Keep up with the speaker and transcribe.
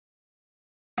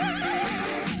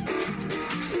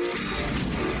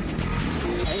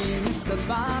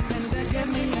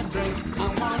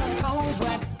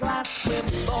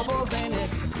bubbles in it.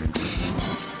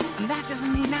 And that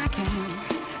doesn't mean I can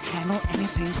handle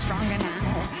anything stronger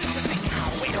now. Just think how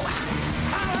we do it.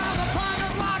 I'll have a pint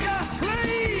of lager,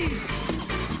 please,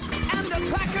 and a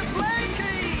pack of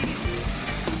Flakies.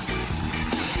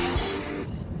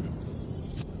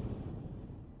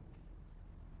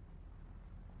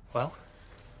 Well?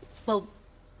 Well,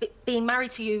 being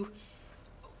married to you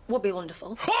would be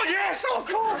wonderful. Oh, yes! Oh,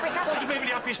 God! Oh, you made me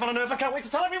the happiest man on earth. I can't wait to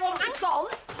tell everyone. Hang on.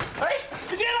 Hey,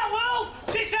 did you hear that, Will?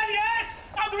 She said yes!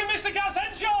 I'm going to miss the Gas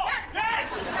Henshaw!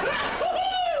 Yes!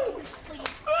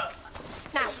 Please.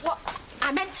 Now, what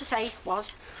I meant to say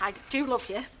was, I do love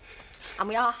you, and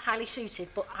we are highly suited,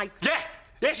 but I... Yeah!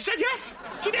 Yeah, she said yes!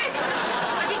 She did!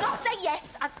 I did not say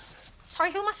yes.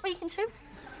 Sorry, who am I speaking to?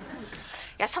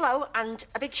 Yes, hello, and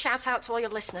a big shout-out to all your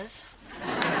listeners.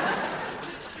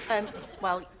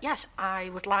 Well, yes, I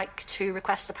would like to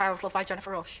request The Power of Love by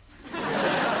Jennifer Rush.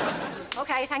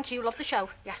 OK, thank you. Love the show.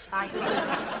 Yes, bye.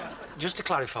 Just to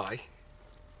clarify,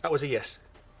 that was a yes.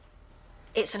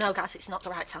 It's a no, Gaz. It's not the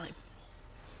right time.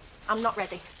 I'm not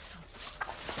ready.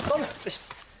 Donna,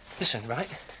 listen, right?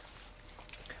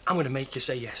 I'm going to make you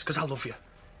say yes, because I love you.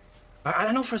 And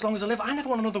I know for as long as I live, I never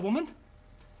want another woman.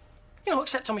 You know,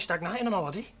 except on my stag night and on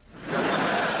holiday.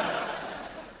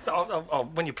 or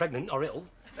when you're pregnant or ill.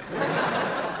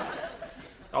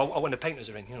 Or when the painters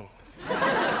are in, you know.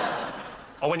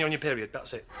 Or when you're on your period,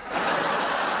 that's it.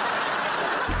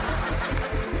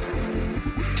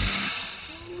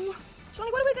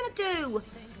 Johnny, what are we going to do?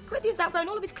 Corinthian's outgrown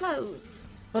all of his clothes.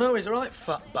 I know, he's a right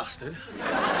fat bastard.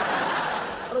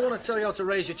 I don't want to tell you how to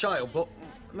raise your child, but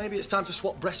maybe it's time to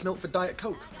swap breast milk for Diet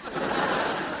Coke.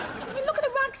 I mean, look at the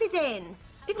rags he's in.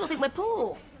 People will think we're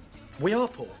poor. We are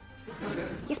poor.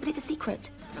 Yes, but it's a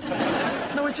secret.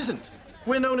 No, it isn't.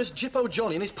 We're known as Jippo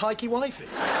Johnny and his pikey wifey.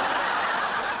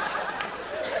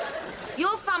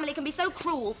 Your family can be so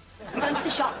cruel. I'm going to the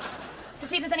shops to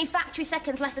see if there's any factory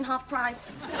seconds less than half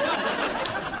price.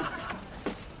 I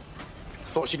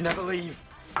thought she'd never leave.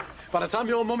 By the time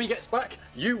your mummy gets back,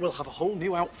 you will have a whole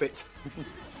new outfit.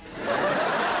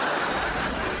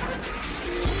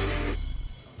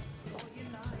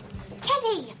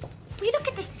 Kelly, will you look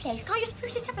at this place? Can't you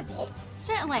spruce it up a bit?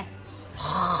 Certainly.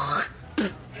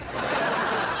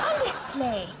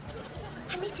 Honestly,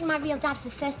 I'm meeting my real dad for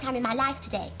the first time in my life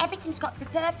today. Everything's got to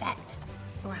be perfect.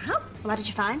 Wow. Well, how did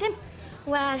you find him?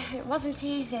 Well, it wasn't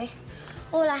easy.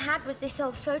 All I had was this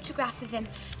old photograph of him.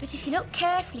 But if you look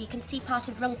carefully, you can see part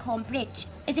of Runcorn Bridge,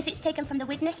 as if it's taken from the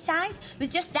witness side.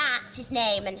 With just that, his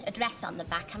name and address on the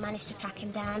back, I managed to track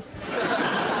him down.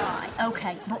 Right,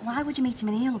 OK, but why would you meet him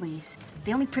in here, Louise?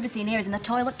 The only privacy in here is in the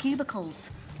toilet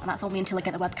cubicles. And that's only until I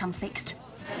get the webcam fixed.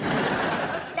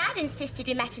 Dad insisted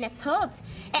we met in a pub.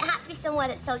 It had to be somewhere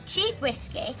that sold cheap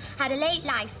whiskey, had a late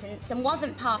licence, and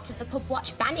wasn't part of the pub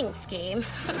watch banning scheme.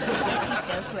 He's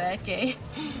so quirky.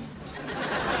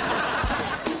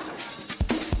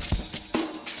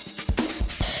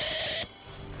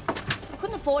 I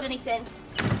couldn't afford anything.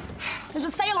 There was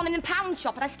a sale on in the pound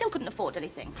shop, and I still couldn't afford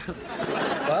anything.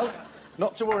 Well,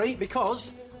 not to worry,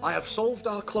 because I have solved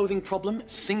our clothing problem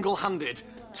single-handed.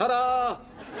 Ta-da!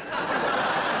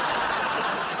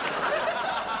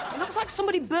 It looks like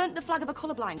somebody burnt the flag of a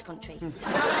colourblind country.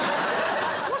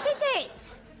 What is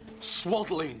it?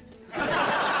 Swaddling. What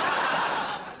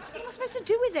am I supposed to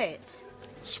do with it?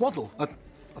 Swaddle? I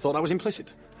thought that was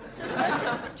implicit.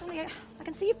 Johnny, I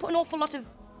can see you've put an awful lot of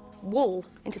wool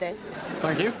into this.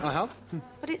 Thank you, I have.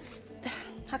 But it's...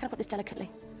 How can I put this delicately?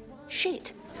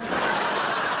 Shit.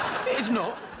 It is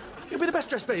not. You'll be the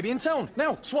best-dressed baby in town.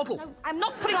 Now, swaddle. No, I'm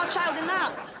not putting our child in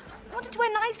that. I want him to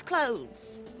wear nice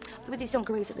clothes. There were these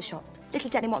dungarees at the shop. Little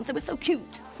denim ones. They were so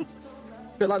cute.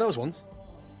 Bit like those ones.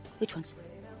 Which ones?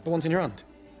 The ones in your hand.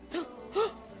 Oh,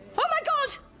 my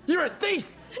God! You're a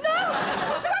thief! No! No,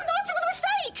 I'm not! It was a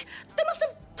mistake! They must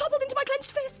have toppled into my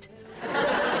clenched fist.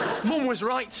 Mum was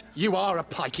right. You are a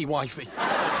pikey wifey.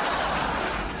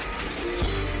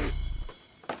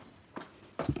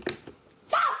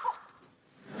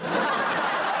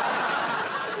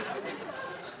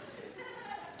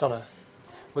 Donna,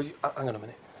 will you... hang on a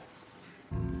minute.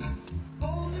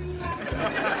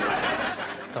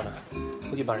 Donna,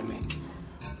 will you marry me?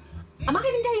 Am I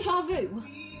in deja vu?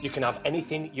 You can have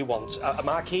anything you want. A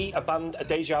marquee, a band, a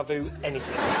deja vu,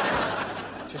 anything.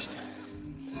 Just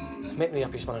make me the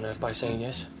happiest man on earth by saying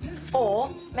yes.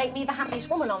 Or make me the happiest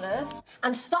woman on earth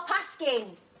and stop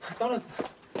asking. Donna...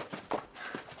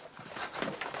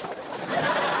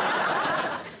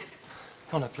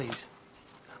 Donna, please.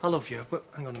 I love you, but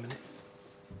hang on a minute.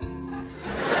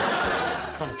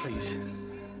 Donna, please.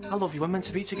 I love you. We're meant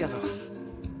to be together.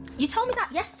 You told me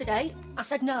that yesterday. I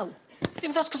said no.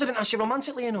 That's because I didn't ask you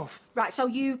romantically enough. Right, so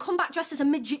you come back dressed as a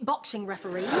midget boxing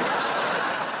referee,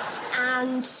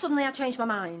 and suddenly I changed my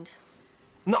mind.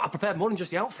 No, I prepared more than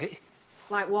just the outfit.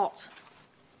 Like what?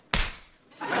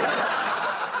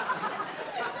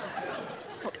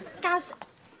 Look, Gaz,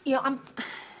 you know,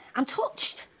 I'm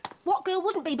touched. What girl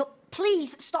wouldn't be? But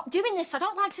please stop doing this. I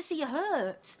don't like to see you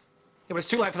hurt. Yeah, but it's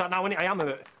too late for that now, isn't it? I am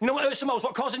hurt. You know what hurts the most?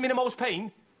 What causes me the most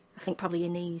pain? I think probably your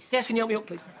knees. Yes, can you help me up,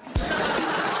 please?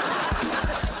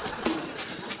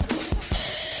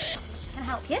 Can I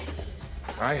help you?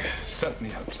 I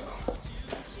certainly hope so.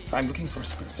 I'm looking for a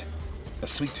spirit. A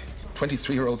sweet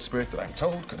 23-year-old spirit that I'm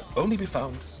told can only be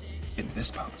found in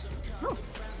this pub. Oh,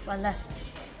 well,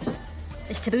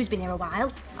 this taboo's been here a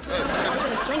while. I'm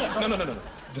going to sling it, but... No.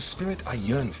 The spirit I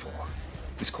yearn for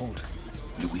is called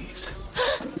Louise.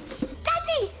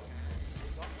 Daddy!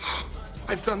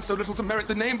 I've done so little to merit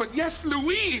the name, but yes,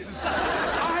 Louise!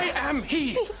 I am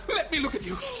he! Let me look at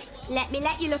you. Let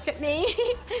you look at me.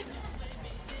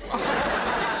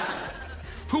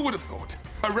 Who would have thought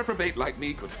a reprobate like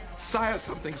me could sire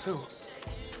something so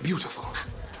beautiful?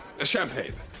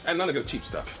 Champagne, and none of your cheap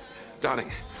stuff.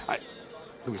 Darling,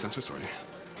 Louise, I'm so sorry.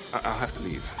 I'll have to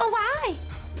leave. Oh, why?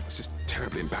 This is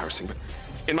terribly embarrassing, but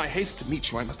in my haste to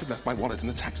meet you, I must have left my wallet in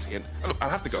the taxi, and look, I'll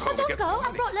have to go home Oh, and don't get go. some I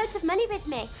money. brought loads of money with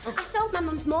me. I sold my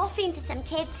mum's morphine to some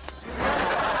kids.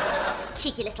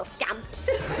 Cheeky little scamps.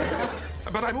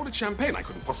 But I've ordered champagne. I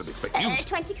couldn't possibly expect you to...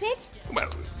 20 quid? Well,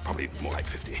 probably more like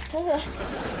 50.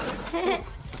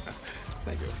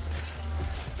 Thank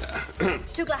you.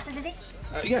 2 glasses, is it?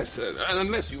 Yes, and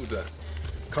unless you'd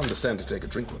condescend to take a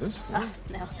drink with us. Oh,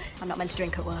 no, I'm not meant to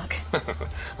drink at work.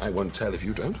 I won't tell if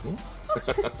you don't.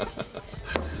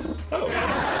 Oh.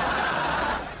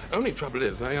 Only trouble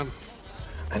is, I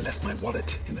left my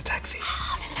wallet in the taxi.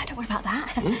 Oh, no, don't worry about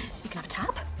that. You can have a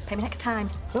tab. Pay me next time.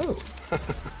 Oh.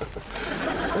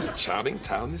 What a charming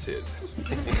town this is.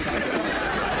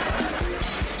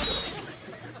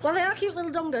 Well, they are cute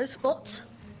little dongers, but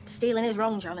stealing is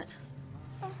wrong, Janet.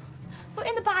 But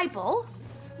in the Bible,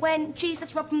 when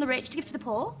Jesus robbed from the rich to give to the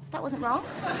poor, that wasn't wrong.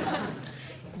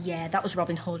 Yeah, that was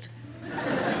Robin Hood.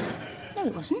 No,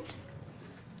 it wasn't.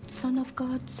 Son of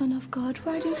God,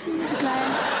 riding through the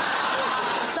glen.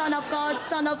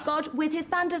 Son of God, with his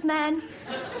band of men.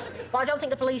 Well, I don't think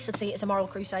the police would see it as a moral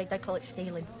crusade. They'd call it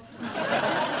stealing.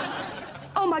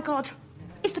 Oh, my God.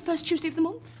 It's the first Tuesday of the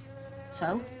month.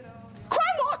 So?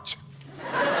 Crime Watch!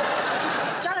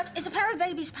 Janet, it's a pair of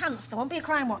baby's pants. There won't be a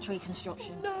Crime Watch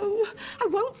reconstruction. No, I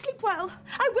won't sleep well.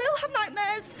 I will have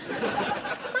nightmares.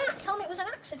 Take a mat. Tell me it was an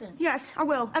accident. Yes, I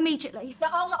will, immediately.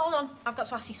 Right, hold on. I've got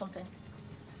to ask you something.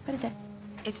 What is it?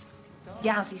 It's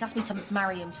Yaz. He's asked me to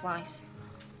marry him twice.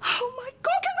 Oh, my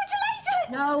God, congratulations!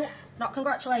 No, not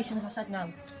congratulations. I said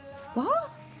no.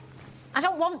 What? I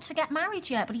don't want to get married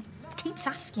yet, but he keeps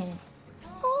asking.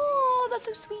 Oh, that's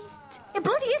so sweet. It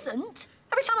bloody isn't.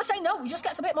 Every time I say no, he just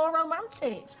gets a bit more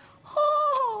romantic.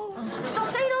 Oh.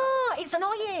 Stop saying oh, it's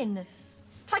annoying.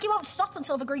 It's like he won't stop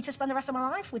until I've agreed to spend the rest of my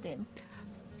life with him.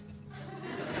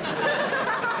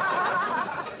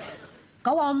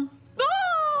 Go on.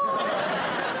 Oh.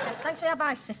 Yes, thanks for your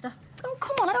advice, sister. Oh,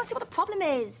 come on, I don't see what the problem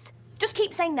is. Just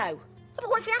keep saying no. But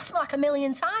what if he asks me like a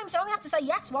million times? I only have to say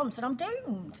yes once and I'm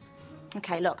doomed.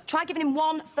 OK, look, try giving him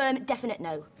one firm, definite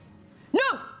no.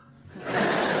 No!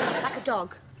 Like a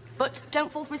dog. But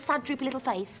don't fall for his sad, droopy little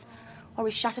face or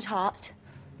his shattered heart,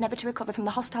 never to recover from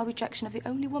the hostile rejection of the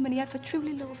only woman he ever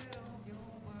truly loved.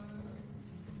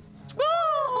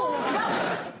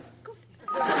 Oh!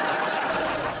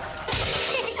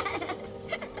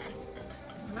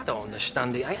 I don't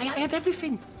understand it. I had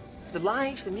everything. The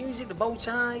lights, the music, the bow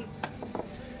tie.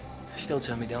 Still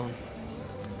turned me down.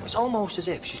 It's almost as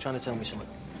if she's trying to tell me something.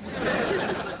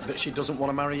 That she doesn't want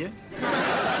to marry you?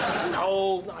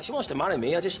 No, she wants to marry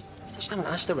me. I just haven't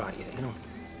asked her right yet, you know.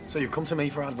 So you've come to me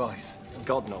for advice?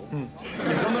 God, no.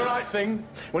 You've done the right thing.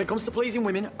 When it comes to pleasing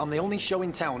women, I'm the only show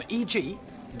in town. E.g.,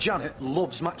 Janet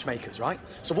loves matchmakers, right?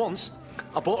 So once,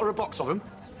 I bought her a box of them.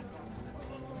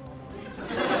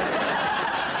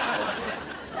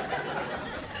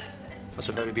 That's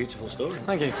a very beautiful story.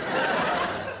 Thank you.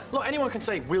 Look, anyone can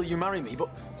say, will you marry me? But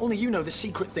only you know the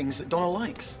secret things that Donna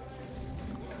likes.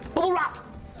 Bubble wrap!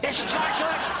 Yes, she likes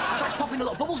popping the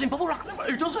little bubbles in bubble wrap. No,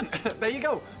 who doesn't? There you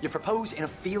go. You propose in a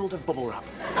field of bubble wrap.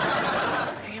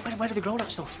 Hey, where do they grow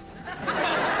that stuff?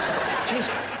 Cheers.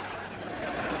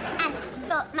 And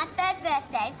for my 3rd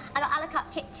birthday, I got a la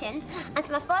carte kitchen. And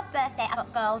for my 4th birthday, I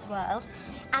got Girls World.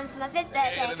 And for my 5th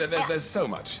birthday... There's so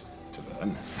much to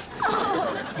learn.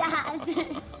 Oh,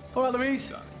 Dad. All right,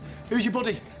 Louise. Who's your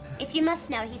buddy? If you must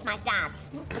know, he's my dad.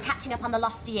 We're catching up on the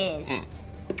lost years.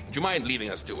 Do you mind leading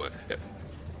us to a...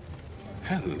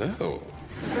 Hello.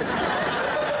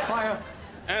 Hiya.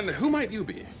 And who might you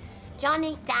be?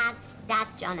 Johnny, Dad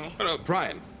Johnny. Oh, no,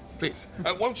 Brian, please,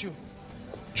 won't you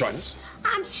join us?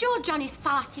 I'm sure Johnny's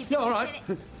far too busy. Yeah, all right.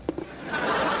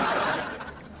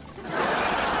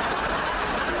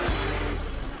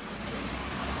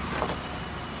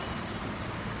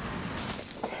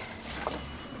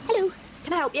 Hello,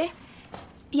 can I help you?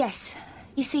 Yes.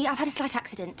 You see, I've had a slight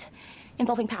accident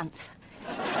involving pants.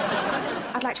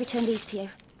 I'd like to return these to you.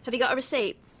 Have you got a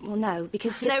receipt? Well, no,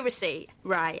 because... No receipt,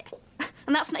 right.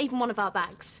 And that's not even one of our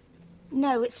bags.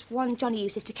 No, it's one Johnny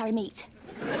uses to carry meat.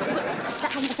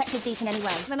 That hasn't affected these in any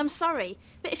way. Then I'm sorry,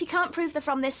 but if you can't prove they're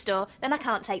from this store, then I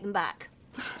can't take them back.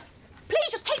 Please,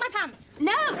 just take my pants!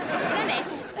 No!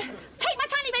 Dennis! Take my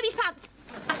tiny baby's pants!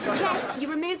 I suggest you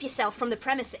remove yourself from the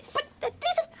premises. But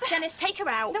these are... Dennis, take her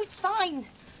out. No, it's fine.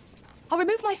 I'll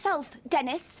remove myself,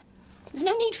 Dennis. There's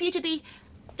no need for you to be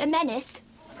a menace.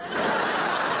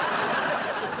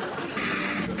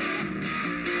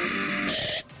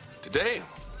 Today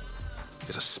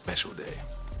is a special day.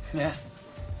 Yeah.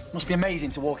 Must be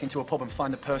amazing to walk into a pub and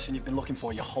find the person you've been looking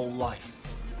for your whole life.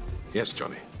 Yes,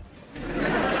 Johnny.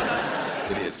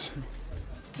 It is.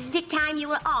 Isn't it time you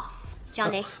were off,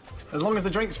 Johnny? As long as the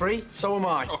drink's free, so am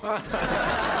I.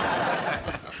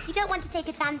 You don't want to take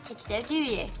advantage, though, do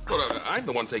you? Well, I'm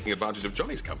the one taking advantage of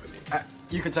Johnny's company.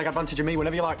 You can take advantage of me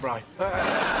whenever you like, Bri.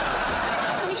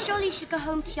 Johnny, surely you should go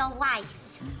home to your wife.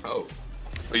 Oh,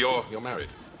 you're married?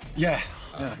 Yeah,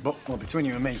 but, well, between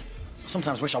you and me, I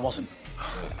sometimes wish I wasn't.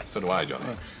 So do I,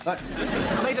 Johnny.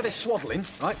 I made her this swaddling,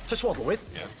 right, to swaddle with.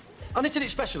 Yeah. I knitted it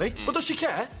specially, but does she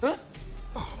care? Huh?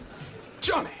 Oh,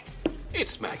 Johnny,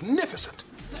 it's magnificent.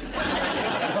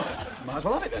 Might as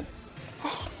well have it, then.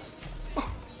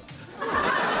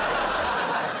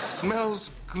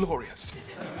 Smells glorious.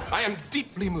 I am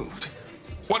deeply moved.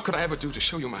 What could I ever do to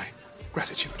show you my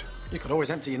gratitude? You could always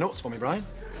empty your nuts for me, Brian.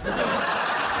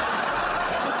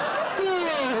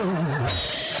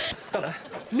 Donna.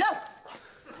 No!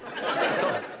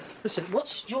 Donna, listen,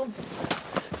 what's your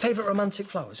favourite romantic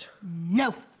flowers?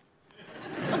 No.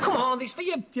 Oh, come on, these for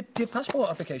your passport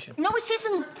application. No, it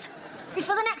isn't. It's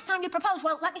for the next time you propose.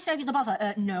 Well, let me save you the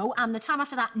bother. No, and the time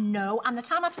after that, no, and the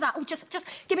time after that... Oh, just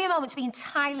give me a moment to be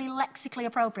entirely lexically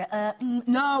appropriate.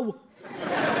 No.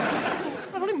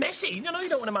 I'm only messy. No, you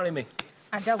don't want to marry me.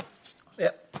 I don't.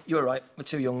 Yeah, you were right. We're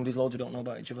too young. There's loads who don't know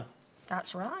about each other.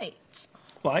 That's right.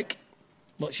 Like,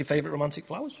 what's your favourite romantic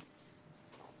flowers?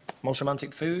 Most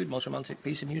romantic food? Most romantic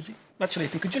piece of music? Actually,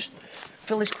 if you could just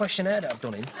fill this questionnaire that I've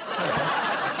done in.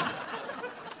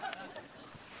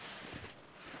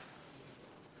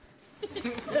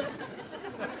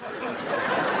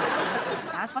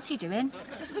 Guys, what's he doing?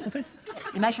 Nothing.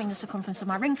 You're measuring the circumference of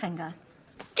my ring finger.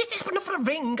 Is this but not for a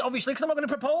ring, obviously, because I'm not going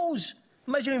to propose.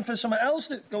 I'm measuring for something else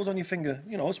that goes on your finger.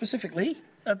 You know, specifically,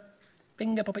 a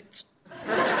finger puppet.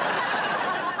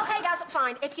 OK, guys,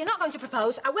 fine. If you're not going to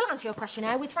propose, I will answer your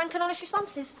questionnaire with frank and honest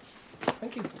responses.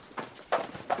 Thank you.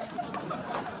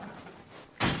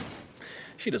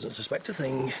 She doesn't suspect a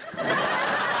thing.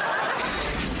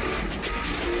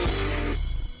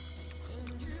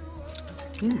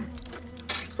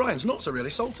 Brian's nuts are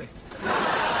really salty.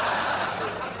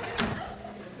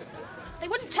 They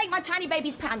wouldn't take my tiny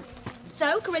baby's pants.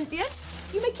 So, Corinthia,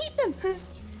 you may keep them.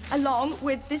 Along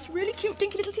with this really cute,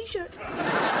 dinky little T-shirt.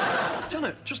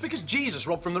 Janet, just because Jesus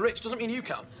robbed from the rich doesn't mean you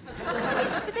can.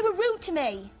 Because they were rude to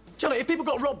me. Janet, if people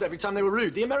got robbed every time they were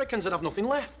rude, the Americans would have nothing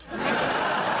left.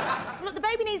 Look, the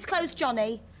baby needs clothes,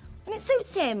 Johnny. And it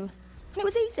suits him. And it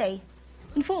was easy.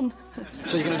 And fun.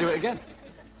 So you're going to do it again?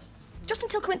 Just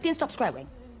until Corinthian stops growing.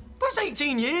 That's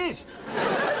 18 years!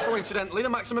 Coincidentally, the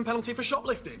maximum penalty for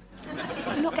shoplifting.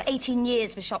 I do not get 18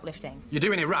 years for shoplifting. You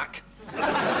do in Iraq.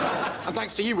 And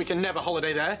thanks to you, we can never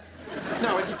holiday there.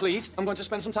 Now, if you please, I'm going to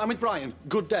spend some time with Brian.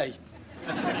 Good day.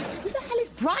 Who the hell is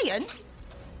Brian?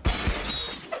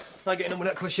 Am I getting on with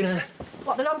that questionnaire?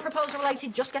 What, the non-proposal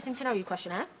related just getting to know you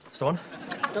questionnaire? That's the one.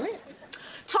 I've done it.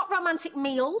 Top romantic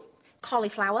meal,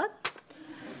 cauliflower.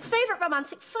 Favourite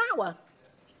romantic flower,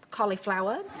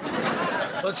 cauliflower.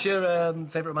 What's your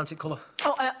favourite romantic colour?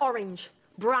 Oh, orange.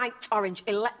 Bright orange,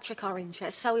 electric orange.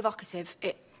 It's so evocative,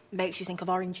 it makes you think of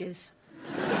oranges.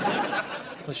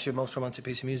 What's your most romantic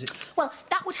piece of music? Well,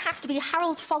 that would have to be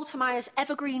Harold Faltermeyer's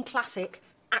evergreen classic,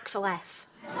 Axel F.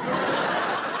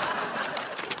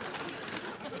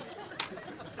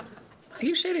 Are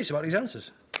you serious about these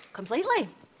answers? Completely.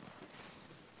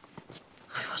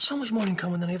 We've got so much more in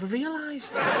common than I ever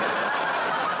realised.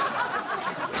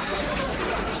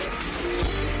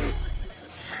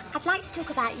 I'd like to talk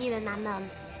about you and my mum.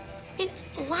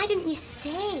 Why didn't you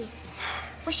stay?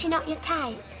 Was she not your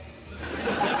type?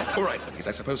 All right, ladies,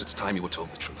 I suppose it's time you were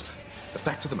told the truth. The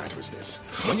fact of the matter is this.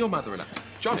 When your mother and I...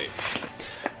 Johnny!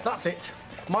 That's it.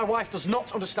 My wife does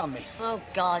not understand me. Oh,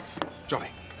 God. Johnny,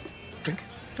 drink.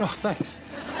 Oh, thanks.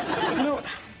 You know,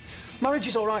 marriage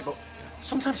is all right, but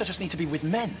sometimes I just need to be with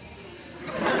men.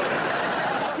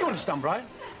 You understand, Brian?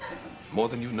 More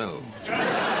than you know.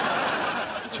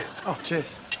 Cheers. Oh,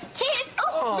 cheers. Cheers!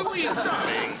 Oh! Louise,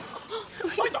 darling!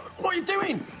 What are you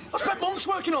doing? I spent months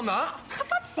working on that. For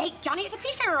God's sake, Johnny, it's a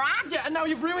piece of rag. Yeah, and now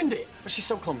you've ruined it. But she's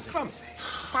so clumsy. Clumsy.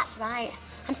 That's right.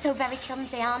 I'm so very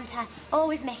clumsy, aren't I?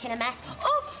 Always making a mess.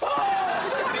 Oops!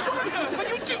 Oh, Johnny, what on earth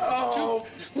are you doing? Oh,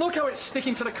 look how it's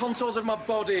sticking to the contours of my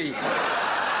body. I'm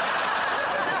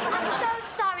so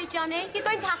sorry, Johnny. You're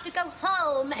going to have to go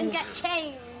home and get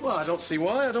changed. Well, I don't see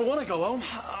why. I don't want to go home.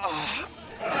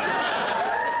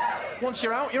 Once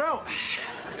you're out, you're out.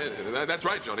 That's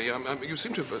right, Johnny. You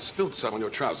seem to have spilled some on your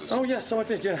trousers. Oh, yes, so I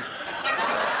did, yeah.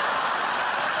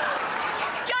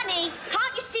 Johnny,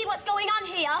 can't you see what's going on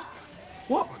here?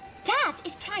 What? Dad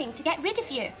is trying to get rid of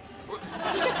you.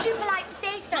 He's just too polite to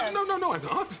say so. No, I'm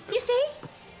not. You see?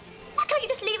 Why can't you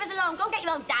just leave us alone? Go get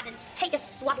your own dad and take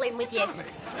us swaddling with you. Darling.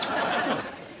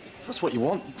 If that's what you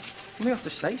want, you only have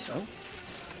to say so.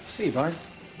 See you, Brian.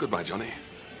 Goodbye, Johnny.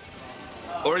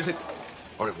 Or is it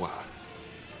au revoir?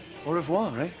 Au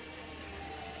revoir, eh?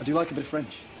 I do like a bit of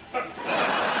French. Go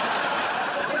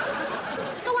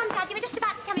on, Dad. You were just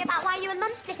about to tell me about why you and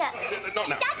Mum split up. Not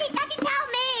now. Daddy, tell me!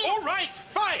 All right,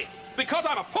 fine. Because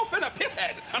I'm a pup and a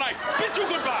pisshead, and I bid you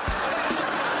goodbye.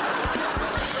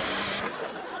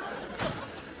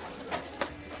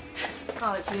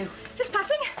 Oh, it's you. Just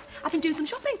passing. I've been doing some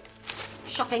shopping.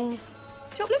 Shopping.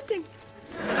 Shoplifting.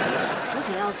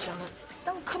 Bloody hell, Janet.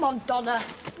 Oh, come on, Donna.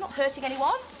 I'm not hurting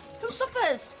anyone. Who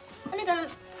suffers? Only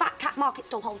those fat cat market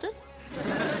stall holders.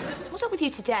 What's up with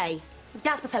you today? Has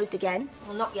Gaz proposed again?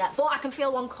 Well, not yet, but I can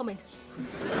feel one coming.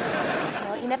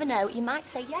 Well, you never know. You might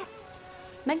say yes.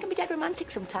 Men can be dead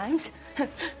romantic sometimes.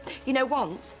 You know,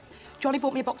 once, Johnny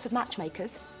bought me a box of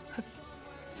matchmakers.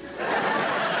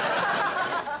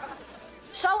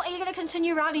 So, are you going to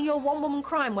continue riding your one-woman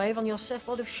crime wave on your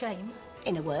surfboard of shame?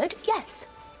 In a word, yes.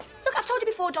 Look, I've told you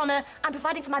before, Donna, I'm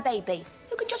providing for my baby.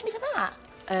 Who can judge me for that?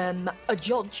 A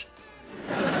judge.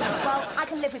 Well, I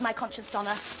can live with my conscience,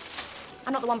 Donna.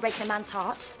 I'm not the one breaking a man's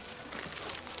heart.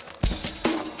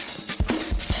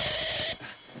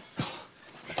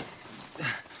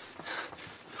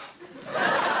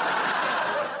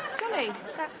 Johnny,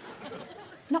 that's...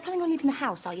 Not planning on leaving the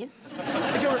house, are you?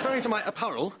 If you're referring to my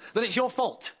apparel, then it's your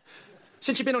fault.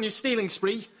 Since you've been on your stealing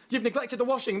spree, you've neglected the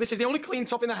washing. This is the only clean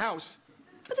top in the house.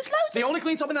 But there's loads The only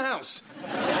clean top in the house.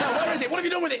 Now, where is it? What have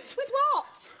you done with it? With what?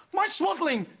 My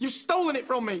swaddling! You've stolen it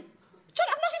from me. John,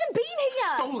 I've not even been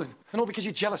here. Stolen. And all because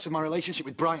you're jealous of my relationship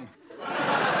with Brian. Who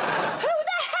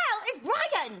the hell is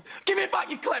Brian? Give it back,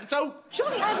 you klepto!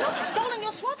 Johnny, I've not stolen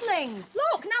your swaddling.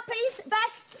 Look, nappies,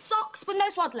 vests, socks, but no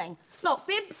swaddling. Look,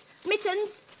 bibs,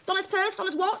 mittens, Donna's purse,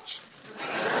 Donna's watch.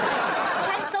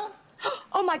 Pencil.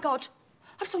 Oh, my God.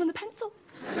 I've stolen the pencil.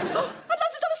 And loads of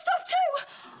Donna's stuff, too.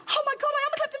 Oh, my God, I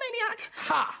am a kleptomaniac.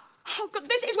 Ha! Oh, God,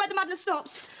 this is where the madness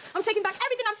stops. I'm taking back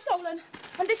everything I've stolen.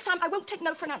 And this time, I won't take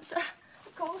no for an answer. Oh,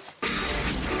 God.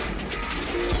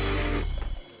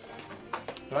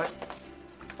 Right.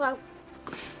 Hello.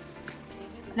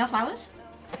 No flowers?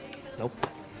 Nope.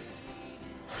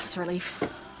 That's a relief. I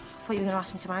thought you were going to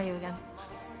ask me to marry you again.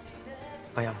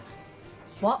 I am.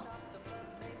 What?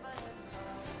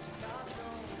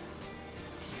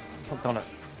 Look, Donna,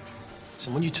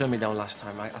 so when you turned me down last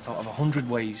time, right, I thought of 100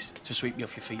 ways to sweep you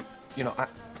off your feet. You know, I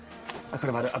could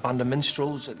have had a band of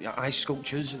minstrels, ice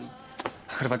sculptures, and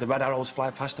I could have had the red arrows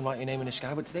fly past and write your name in the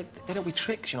sky, but they don't be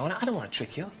tricks, you know, and I don't want to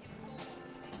trick you.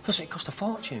 Plus, it cost a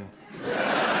fortune.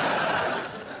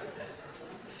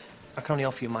 I can only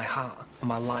offer you my heart and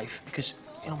my life because,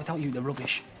 you know, without you, they're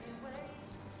rubbish.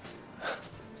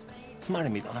 Marry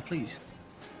me, Donna, please.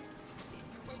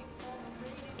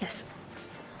 Yes.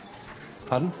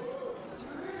 Pardon?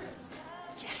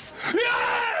 Yes.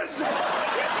 Yes!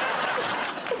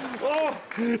 Oh,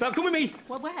 now come with me.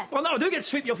 Well, where? Well, no, do get to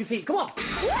sweep you off your feet. Come on.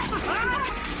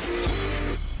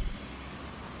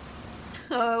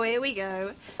 Oh, here we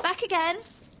go. Back again?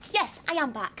 Yes, I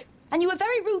am back. And you were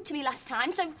very rude to me last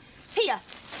time, so here.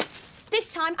 This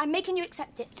time, I'm making you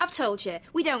accept it. I've told you,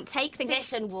 we don't take things...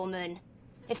 Listen, woman,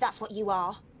 if that's what you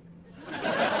are.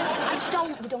 I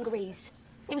stole the dungarees.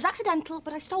 It was accidental,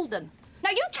 but I stole them.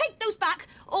 Now you take those back,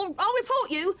 or I'll report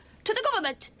you to the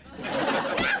government.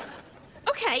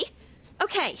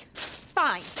 OK,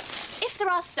 fine. If there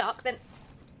are stock, then...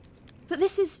 But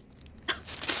this is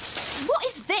What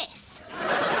is this?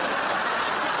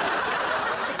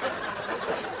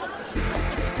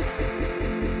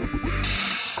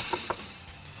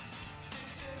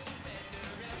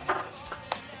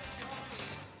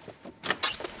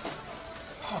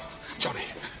 Johnny,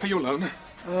 are you alone?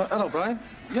 Hello, Brian.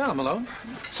 Yeah, I'm alone.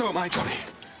 So am I, Johnny.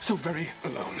 So very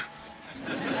alone.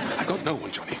 I've got no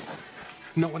one, Johnny.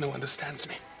 No one who understands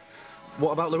me.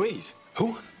 What about Louise?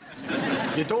 Who?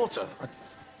 Your daughter. I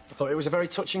thought it was a very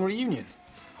touching reunion.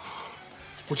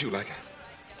 Would you like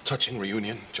a touching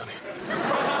reunion, Johnny?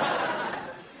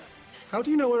 How do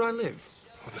you know where I live?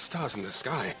 Well, the stars in the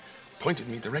sky pointed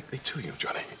me directly to you,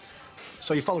 Johnny.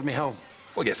 So you followed me home?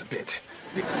 Well, yes, a bit.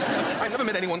 I never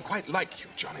met anyone quite like you,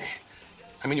 Johnny.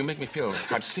 I mean, you make me feel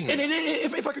I've seen...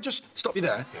 If I could just stop you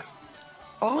there. Yes.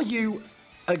 Are you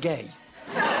a gay?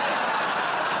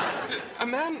 A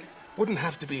man wouldn't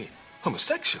have to be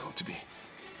homosexual to be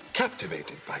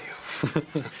captivated by you.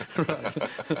 Right.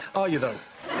 Are you, though?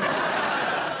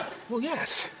 Well,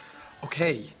 yes.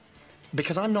 OK.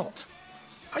 Because I'm not.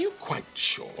 Are you quite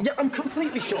sure? Yeah, I'm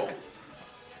completely sure.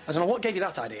 I don't know what gave you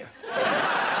that idea.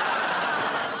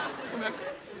 Well,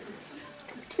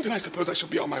 then I suppose I shall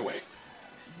be on my way.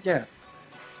 Yeah.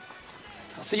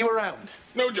 I'll see you around.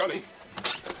 No, Johnny.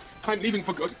 I'm leaving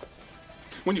for good.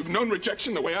 When you've known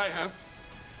rejection the way I have,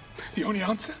 the only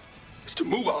answer is to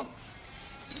move on.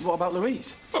 What about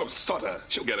Louise? Oh, sod her.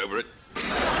 She'll get over it.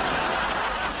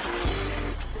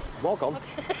 Walk on.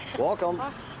 Walk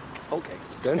on. OK.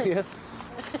 Down here.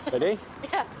 Ready?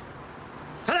 Yeah.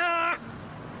 Ta-da!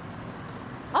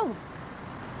 Oh,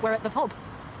 we're at the pub.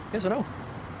 Yes, I know.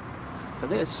 For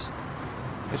this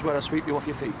is where I sweep you off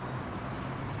your feet.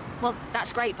 Well,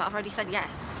 that's great, but I've already said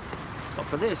yes. But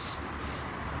for this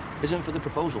isn't for the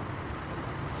proposal.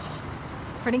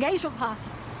 For an engagement party.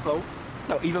 Oh,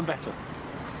 no, even better.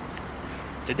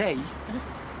 Today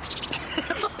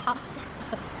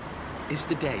is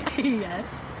the day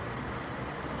Yes.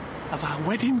 of our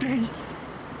wedding day.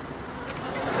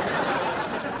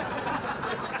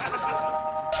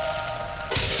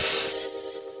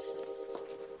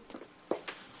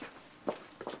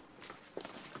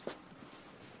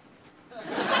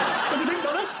 What do you think,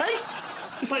 Donna? Hey?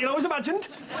 Just like you always imagined.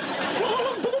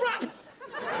 Look, bubble wrap!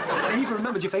 I even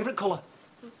remembered your favourite colour.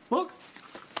 Look.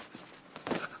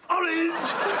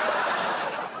 Orange!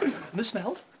 And the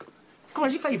smell? Come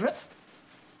on, what's your favourite?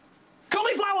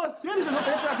 Cauliflower! Yeah, there's enough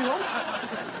here for everyone.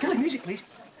 Can the music, please?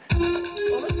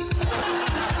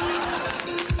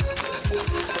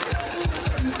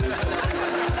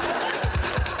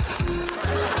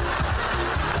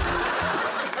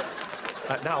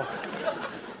 Right, now,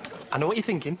 I know what you're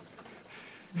thinking.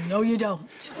 No, you don't.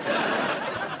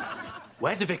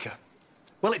 Where's the vicar?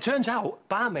 Well, it turns out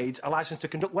barmaids are licensed to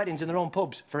conduct weddings in their own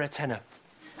pubs for a tenner.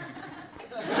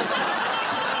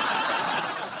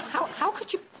 How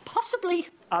could you possibly...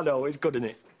 I know, it's good, isn't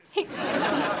it? It's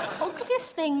the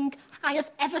ugliest thing I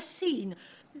have ever seen.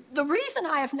 The reason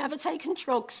I have never taken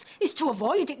drugs is to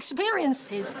avoid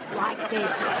experiences like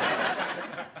this.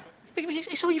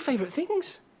 It's all your favourite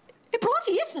things. It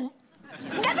bloody isn't.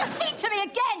 Never speak to me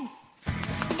again!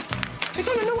 You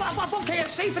don't know what I bought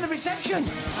KFC for the reception.